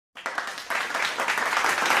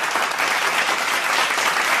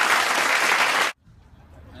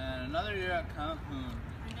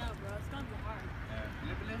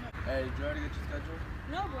get your schedule?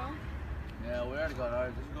 No, bro. Yeah, we already got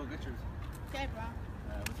ours. Let's go get yours. Okay, bro.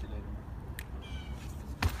 Alright, we'll see you later.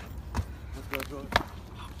 Let's go, George.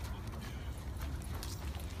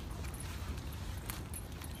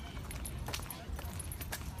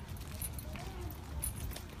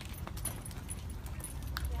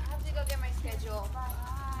 I have to go get my schedule. Bye.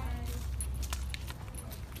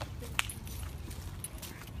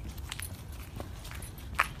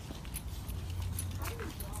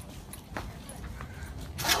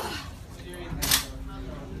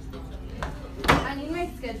 I need my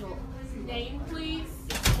schedule. Name, please.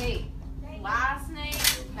 Hey, Last name.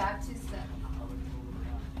 Baptist.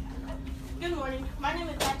 Good morning. My name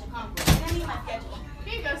is Patrick Conklin, and I need my schedule.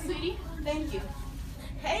 Here you go, sweetie. Thank you.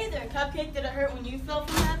 Hey there, Cupcake. Did it hurt when you fell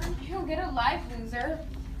from heaven? You'll get a life, loser.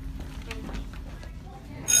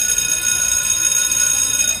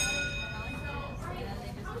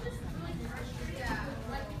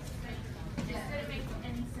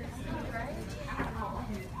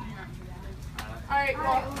 Alright,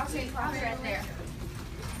 well, I'll see you right there.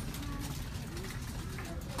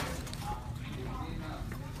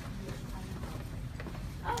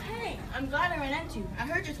 oh, hey. I'm glad I ran into you. I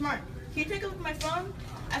heard you're smart. Can you take a look at my phone?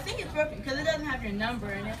 I think it's broken because it doesn't have your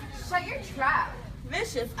number in it. Shut your trap.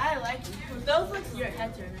 Vicious, I like you. With those looks, you're a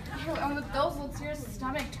head turner. Ew, and with those looks, you're a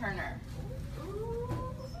stomach turner.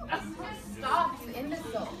 Stop, you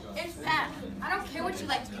imbecile. It's Pat. I don't care what you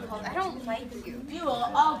like to be called. I don't like you. You will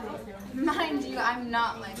all go through. Mind you, I'm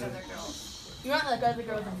not like other girls. You're not like other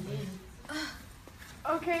girls indeed.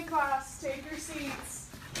 Okay, class, take your seats.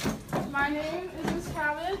 My name is Miss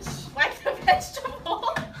Cabbage. Like a vegetable.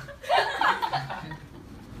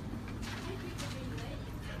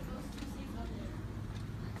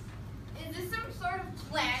 Is this some sort of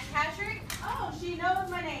plant, Patrick? Oh, she knows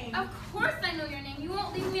my name. Of course I know your name. You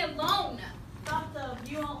won't leave me alone. Stop the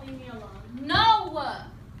you won't leave me alone. No!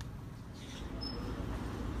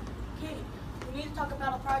 Kate, we need to talk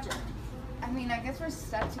about a project. I mean, I guess we're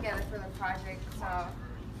stuck together for the project, so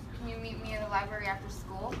can you meet me in the library after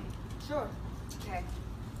school? Sure. Okay.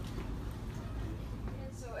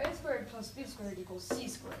 So a squared plus b squared equals c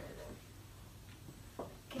squared.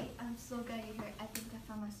 Okay, I'm so glad you're here. I think I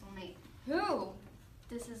found my soulmate. Who?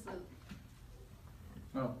 This is Luke.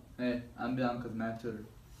 Oh, hey, I'm Bianca's math tutor.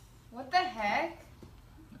 What the heck?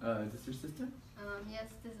 Is this your sister? Yes,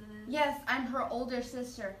 this is. Yes, I'm her older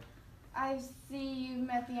sister. I see you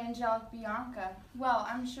met the angelic Bianca. Well,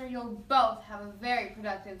 I'm sure you'll both have a very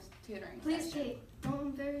productive tutoring Please, session. Kate, don't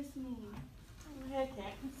embarrass me. Okay,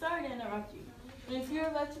 Kate. I'm sorry to interrupt you. But if you're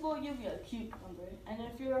a vegetable, you'll be a cucumber. And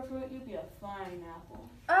if you're a fruit, you'll be a fine apple.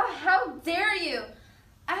 Oh, how dare you!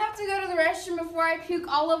 I have to go to the restroom before I puke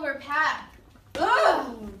all over Pat.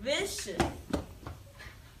 Ugh! Vicious.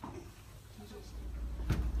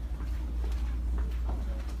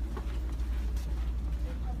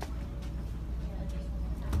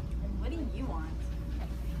 What do you want?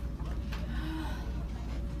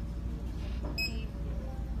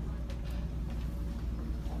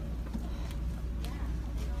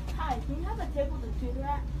 Hi, can you have a table to tutor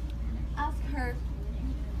at? Ask her.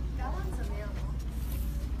 That one's available.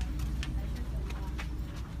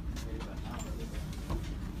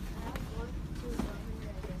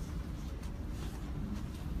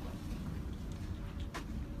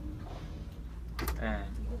 And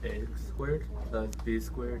x squared plus b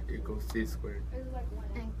squared equals c squared.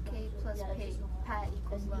 And K plus Pat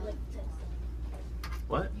equals love.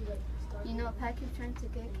 What? You know, Pat keeps trying to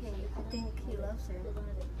get Kate. I think he loves her.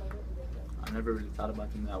 I never really thought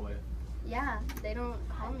about them that way. Yeah, they don't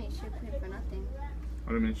call me ship queen for nothing. What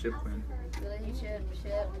do you mean ship queen? Relationship,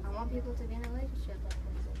 ship. I want people to be in a relationship.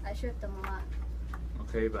 I ship them a lot.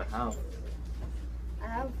 Okay, but how? I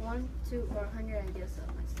have 1, 2, or 100 ideas up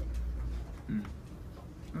my sleeve. Hmm.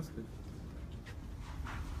 That's good.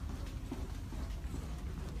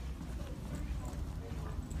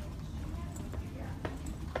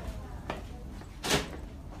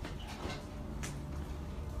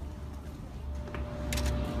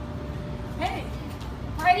 Hey,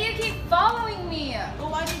 Why do you keep following me? well,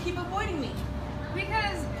 why do you keep avoiding me?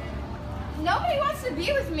 Because nobody wants to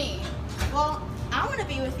be with me. Well, I want to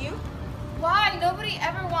be with you. Why? Nobody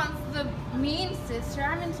ever wants the mean sister.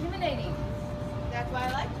 I'm intimidating. That's why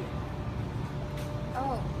I like you.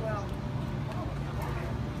 Oh, well.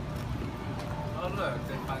 Oh look,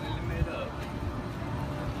 they finally made up.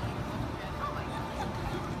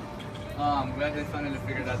 I'm glad they finally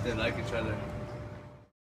figured out they like each other.